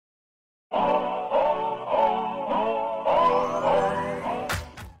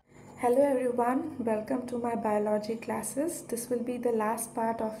everyone, welcome to my biology classes. This will be the last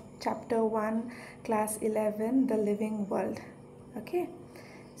part of chapter 1, class 11, the living world. Okay,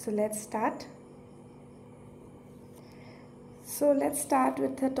 so let's start. So let's start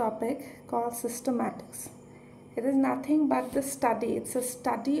with a topic called systematics. It is nothing but the study. It's a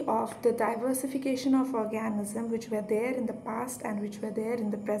study of the diversification of organisms which were there in the past and which were there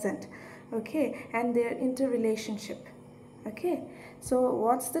in the present. Okay, and their interrelationship. Okay, so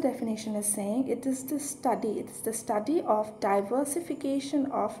what's the definition is saying? It is the study of diversification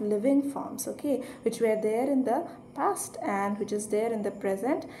of living forms, okay, which were there in the past and which is there in the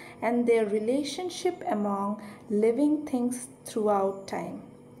present, and their relationship among living things throughout time.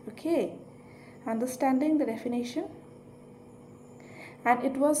 Okay, understanding the definition? And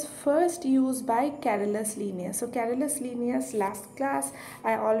it was first used by Carolus Linnaeus. So Carolus Linnaeus, last class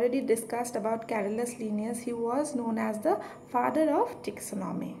I already discussed about Carolus Linnaeus. He was known as the father of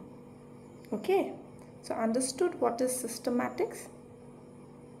taxonomy. Okay, so understood what is systematics?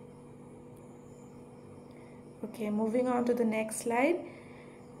 Okay, moving on to the next slide.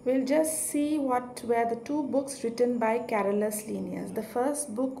 We'll just see what were the two books written by Carolus Linnaeus. The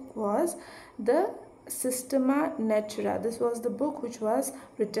first book was the Systema Naturae. This was the book which was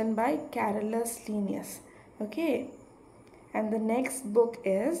written by Carolus Linnaeus. Okay, and the next book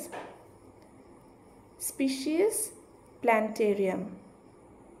is Species Plantarium.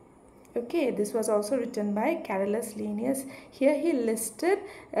 Okay, this was also written by Carolus Linnaeus. Here he listed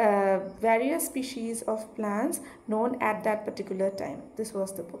various species of plants known at that particular time. This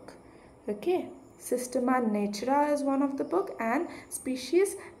was the book. Okay, Systema Naturae is one of the book and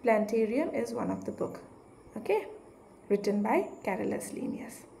Species Plantarium is one of the book. Okay, written by Carolus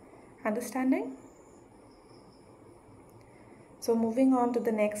Linnaeus. Understanding? So moving on to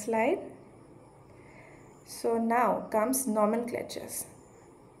the next slide. So now comes nomenclatures.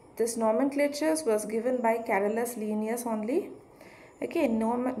 This nomenclatures was given by Carolus Linnaeus only. Okay,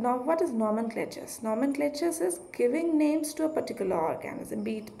 now what is nomenclatures? Nomenclatures is giving names to a particular organism,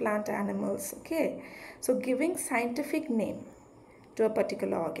 be it plant, animals. Okay, so giving scientific name to a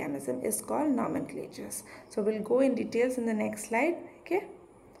particular organism is called nomenclatures. So we'll go in details in the next slide. Okay,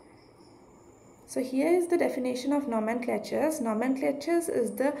 so here is the definition of nomenclatures. Nomenclatures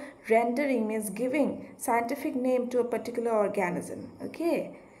is the rendering, means giving scientific name to a particular organism.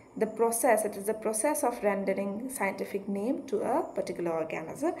 Okay, the process, it is the process of rendering scientific name to a particular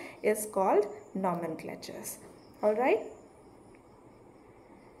organism is called nomenclatures. All right,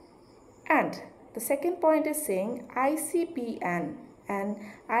 and the second point is saying ICBN and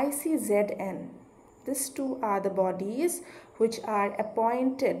ICZN. These two are the bodies which are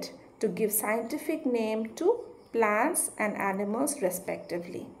appointed to give scientific name to plants and animals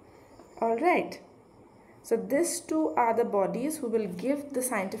respectively. All right. So these two are the bodies who will give the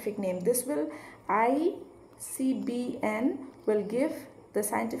scientific name. This will ICBN will give the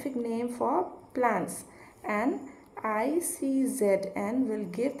scientific name for plants and ICZN will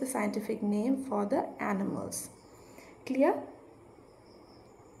give the scientific name for the animals. Clear?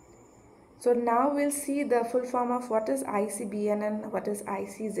 So now we'll see the full form of what is ICBN and what is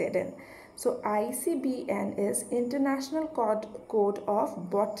ICZN. So ICBN is International Code of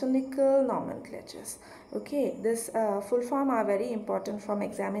Botanical Nomenclatures. Okay, this full form are very important from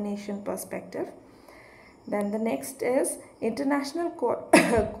examination perspective. Then the next is International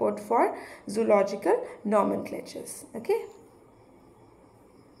Code for Zoological Nomenclatures. Okay,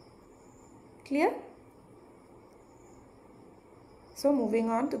 clear? So moving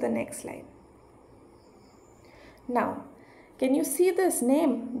on to the next slide. Now, can you see this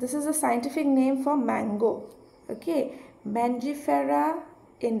name? This is a scientific name for mango. Okay, Mangifera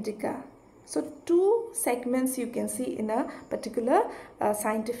indica. So two segments you can see in a particular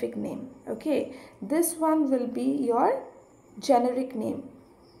scientific name. Okay, this one will be your generic name.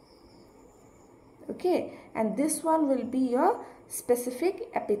 Okay, and this one will be your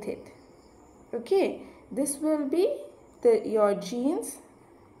specific epithet. Okay, this will be your genus,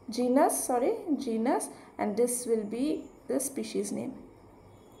 and this will be the species name.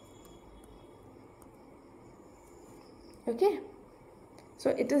 Okay, so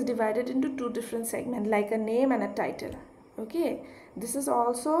it is divided into two different segments, like a name and a title. Okay, this is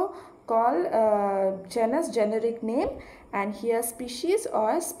also called genus, generic name, and here species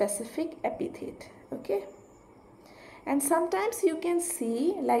or specific epithet. Okay, and sometimes you can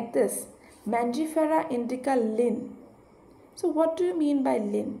see like this, Mangifera indica Linn. So what do you mean by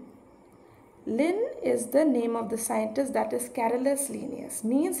Linn? Linn is the name of the scientist, that is Carolus Linnaeus.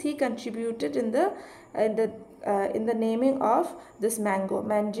 Means he contributed in the naming of this mango,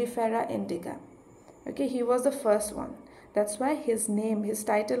 Mangifera indica. Okay, he was the first one. That's why his name, his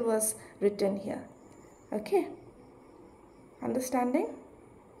title was written here. Okay, understanding?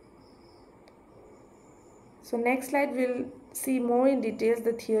 So next slide we'll see more in details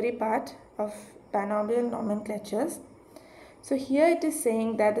the theory part of binomial nomenclatures. So here it is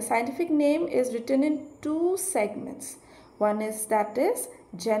saying that the scientific name is written in two segments. One is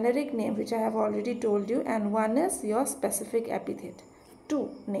generic name, which I have already told you, and one is your specific epithet.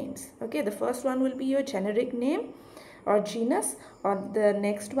 Two names. Okay, the first one will be your generic name or genus, or the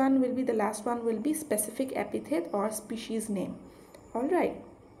next one will be, the last one will be specific epithet or species name. All right.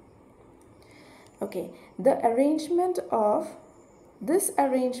 Okay, this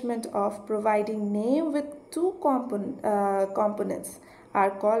arrangement of providing name with two components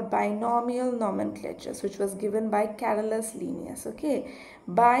are called binomial nomenclatures, which was given by Carolus Linnaeus. Okay,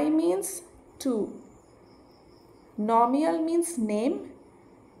 bi means two, nomial means name,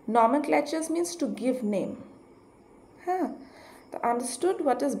 nomenclatures means to give name. Understood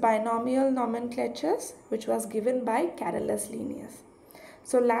what is binomial nomenclatures, which was given by Carolus Linnaeus.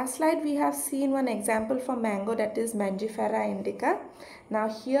 So last slide we have seen one example for mango, that is Mangifera indica. Now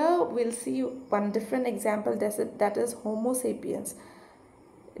here we'll see one different example, that is Homo sapiens.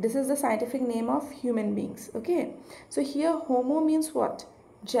 This is the scientific name of human beings. Okay, so here Homo means what?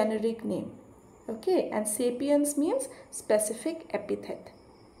 Generic name. Okay, and sapiens means specific epithet.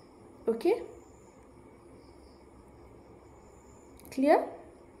 Okay, clear?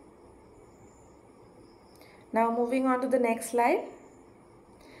 Now moving on to the next slide.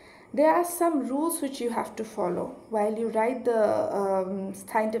 There are some rules which you have to follow while you write the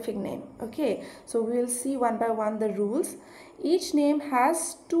scientific name. Okay, so we will see one by one the rules. Each name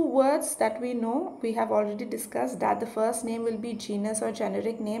has two words that we know. We have already discussed that the first name will be genus or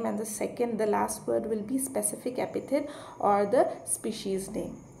generic name, and the last word will be specific epithet or the species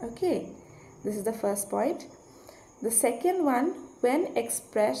name. Okay, this is the first point. The second one, when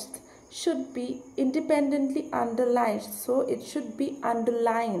expressed, should be independently underlined, so it should be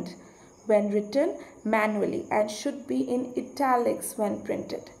underlined when written manually and should be in italics when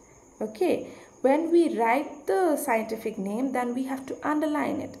printed. Okay, when we write the scientific name, then we have to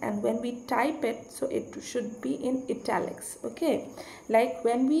underline it, and when we type it, so it should be in italics. Okay, like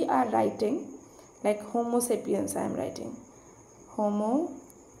when we are writing, like Homo sapiens, I am writing Homo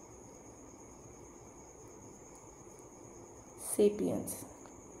sapiens.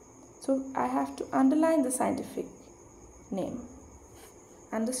 So I have to underline the scientific name.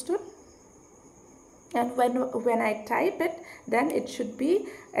 Understood? And when I type it, then it should be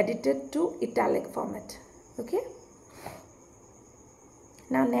edited to italic format. Okay?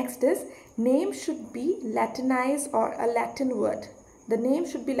 Now next is, name should be Latinized or a Latin word. The name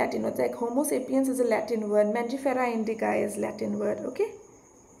should be Latin words, like Homo sapiens is a Latin word, Mangifera indica is Latin word. Okay?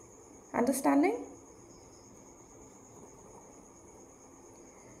 Understanding?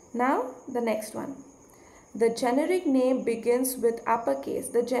 Now the next one. The generic name begins with uppercase.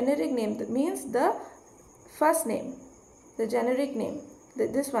 The generic name, that means the first name, the generic name,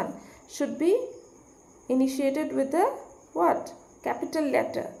 this one should be initiated with a what? Capital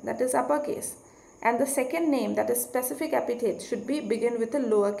letter, that is uppercase. And the second name, that is specific epithet, should be begin with a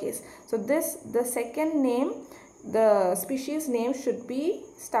lowercase. So the second name, the species name, should be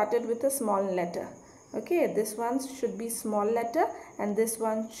started with a small letter. Okay, this one should be small letter and this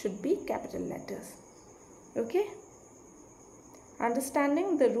one should be capital letters. Okay,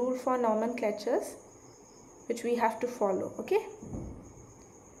 understanding the rule for nomenclatures which we have to follow.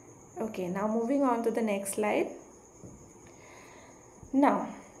 Okay, now moving on to the next slide. Now,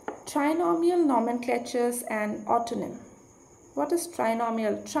 trinomial nomenclatures and autonym. What is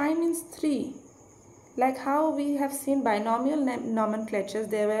trinomial? Tri means three. Like how we have seen binomial nomenclatures,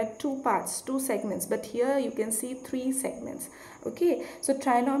 there were two parts, two segments, but here you can see three segments. Okay, so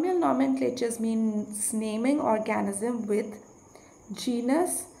trinomial nomenclatures means naming organism with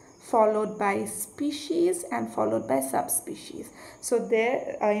genus followed by species and followed by subspecies. So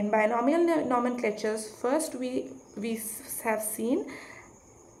there in binomial nomenclatures, first we have seen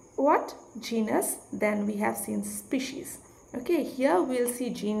what? Genus, then we have seen species. Okay, here we'll see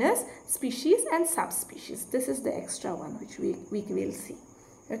genus, species and subspecies. This is the extra one which we will see.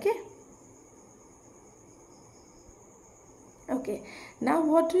 Okay. Okay, now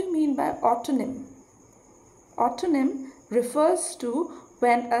what do you mean by autonym? Autonym refers to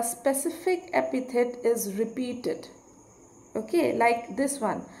when a specific epithet is repeated. Okay, like this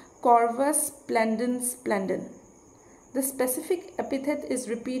one, Corvus splendens. The specific epithet is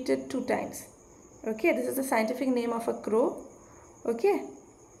repeated 2 times. Okay, this is the scientific name of a crow. Okay,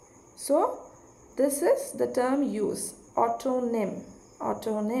 so this is the term used, autonym.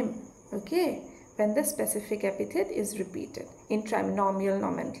 Okay, when the specific epithet is repeated in trinomial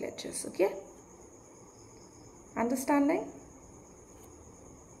nomenclatures. Okay, understanding?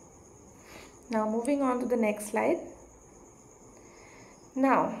 Now moving on to the next slide.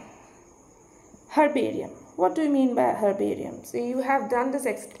 Now, herbarium. What do you mean by herbarium? So you have done this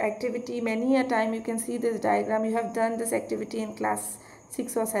activity many a time. You can see this diagram. You have done this activity in class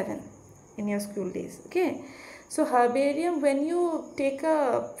 6 or 7 in your school days. Okay. So herbarium, when you take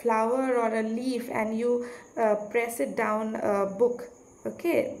a flower or a leaf and you press it down a book,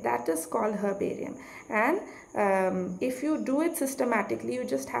 okay, that is called herbarium. And if you do it systematically, you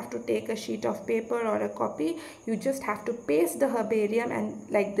just have to take a sheet of paper or a copy. You just have to paste the herbarium and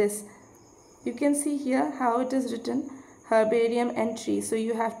like this. You can see here how it is written, herbarium entry. So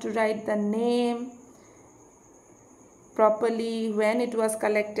you have to write the name properly, when it was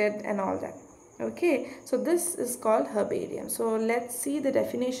collected and all that. Okay, so this is called herbarium. So let's see the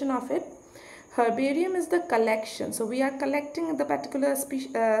definition of it. Herbarium is the collection. So we are collecting the particular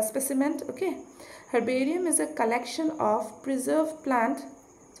specimen. Okay, herbarium is a collection of preserved plant.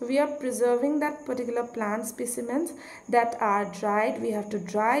 So we are preserving that particular plant specimens that are dried. We have to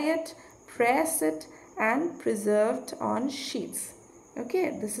dry it, press it and preserved on sheets.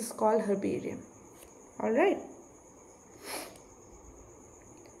 Okay, this is called herbarium. All right.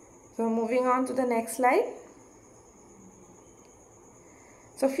 So moving on to the next slide.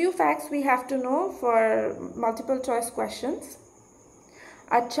 So few facts we have to know for multiple choice questions.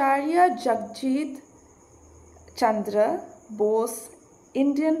 Acharya Jagjit Chandra Bose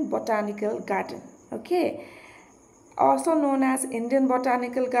Indian Botanical Garden. Okay, also known as Indian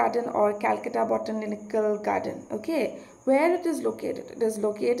Botanical Garden or Calcutta Botanical Garden. Okay, where it is located? It is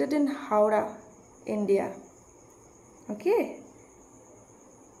located in Howrah, India. Okay.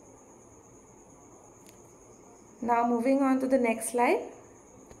 Now moving on to the next slide.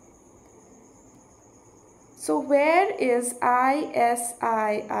 So where is CSIR,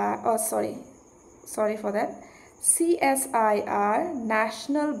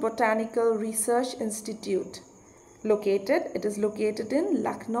 National Botanical Research Institute located? It is located in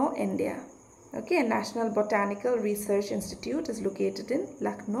Lucknow, India. Okay, National Botanical Research Institute is located in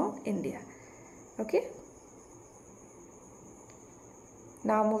Lucknow, India. Okay.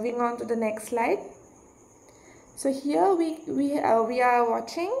 Now moving on to the next slide. So here we are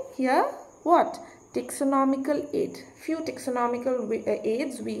watching here what? Taxonomical aid. Few taxonomical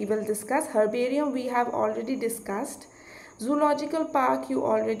aids we will discuss. Herbarium we have already discussed. Zoological park you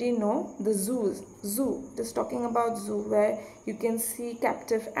already know. The zoo. Just talking about zoo where you can see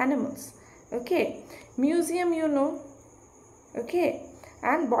captive animals. Okay. Museum you know. Okay.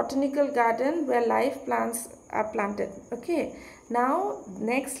 And botanical garden where live plants are planted. Okay. Now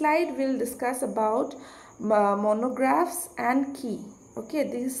next slide we'll discuss about monographs and key. Okay,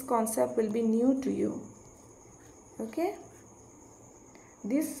 this concept will be new to you. Okay,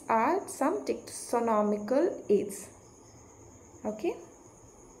 these are some taxonomical aids. Okay,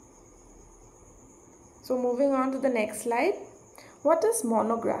 so moving on to the next slide. What is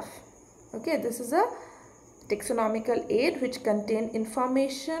monograph? Okay, this is a taxonomical aid which contains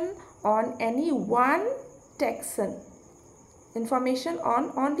information on any one taxon. Information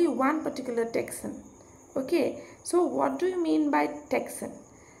on only one particular taxon. Okay, so what do you mean by taxon?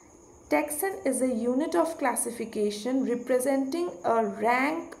 Taxon is a unit of classification representing a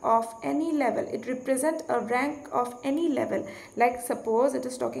rank of any level. It represents a rank of any level. Like suppose it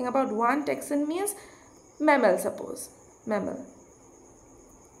is talking about one taxon means mammal, suppose mammal.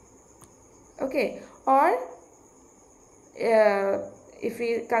 Okay, or if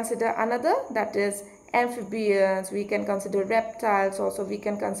we consider another, that is amphibians, we can consider reptiles also, we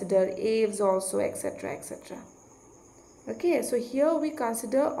can consider aves also, etc, etc. Okay, so here we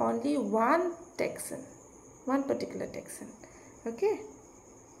consider only one taxon, one particular taxon. Okay,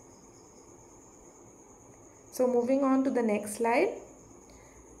 so moving on to the next slide.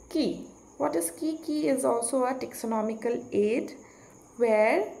 Key. What is key? Key is also a taxonomical aid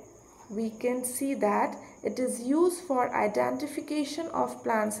where we can see that it is used for identification of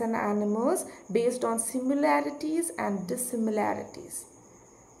plants and animals based on similarities and dissimilarities.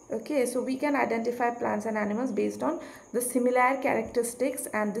 Okay, so we can identify plants and animals based on the similar characteristics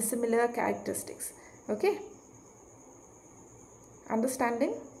and dissimilar characteristics. Okay,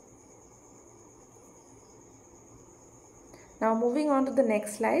 understanding? Now moving on to the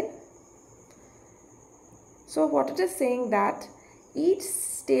next slide. So what it is saying that each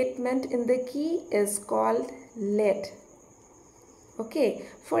statement in the key is called let. Okay,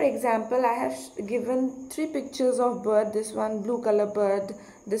 for example, I have given 3 pictures of bird. This one blue color bird,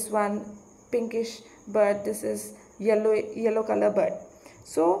 this one pinkish bird, this is yellow color bird.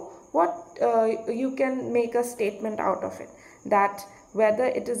 So what you can make a statement out of it, that whether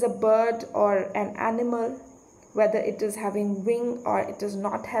it is a bird or an animal, whether it is having wing or it is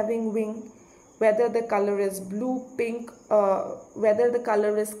not having wing, whether the color is blue, pink, whether the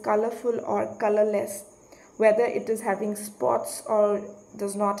color is colorful or colorless, whether it is having spots or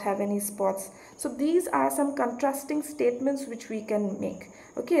does not have any spots. So these are some contrasting statements which we can make.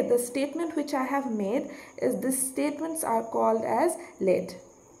 Okay, the statement which I have made is, these statements are called as lead.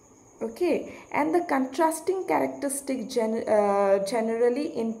 Okay, and the contrasting characteristic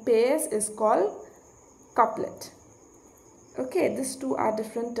generally in pairs is called couplet. Okay, these two are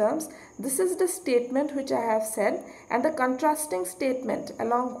different terms. This is the statement which I have said, and the contrasting statement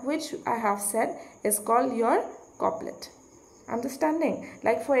along which I have said is called your couplet. Understanding?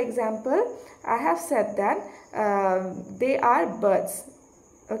 Like for example, I have said that they are birds,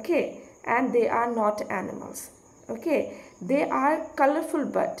 okay, and they are not animals. Okay, they are colorful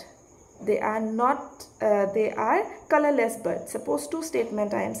bird, they are not they are colorless bird. Suppose two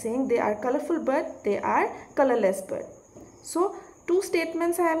statement I am saying, they are colorful bird, they are colorless bird. So two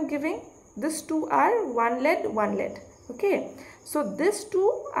statements I am giving, these two are one lead, one lead. Okay, so these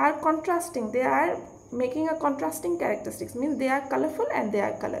two are contrasting, they are making a contrasting characteristics, means they are colorful and they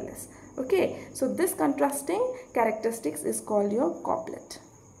are colorless. Okay, so this contrasting characteristics is called your couplet.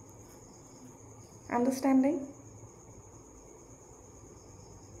 Understanding?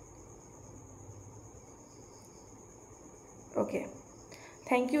 Okay,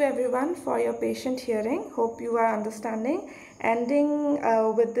 thank you everyone for your patient hearing. Hope you are understanding. Ending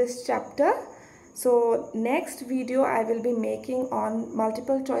with this chapter. So next video I will be making on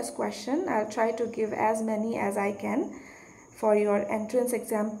multiple choice question. I'll try to give as many as I can for your entrance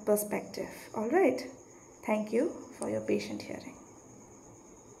exam perspective. All right, thank you for your patient hearing.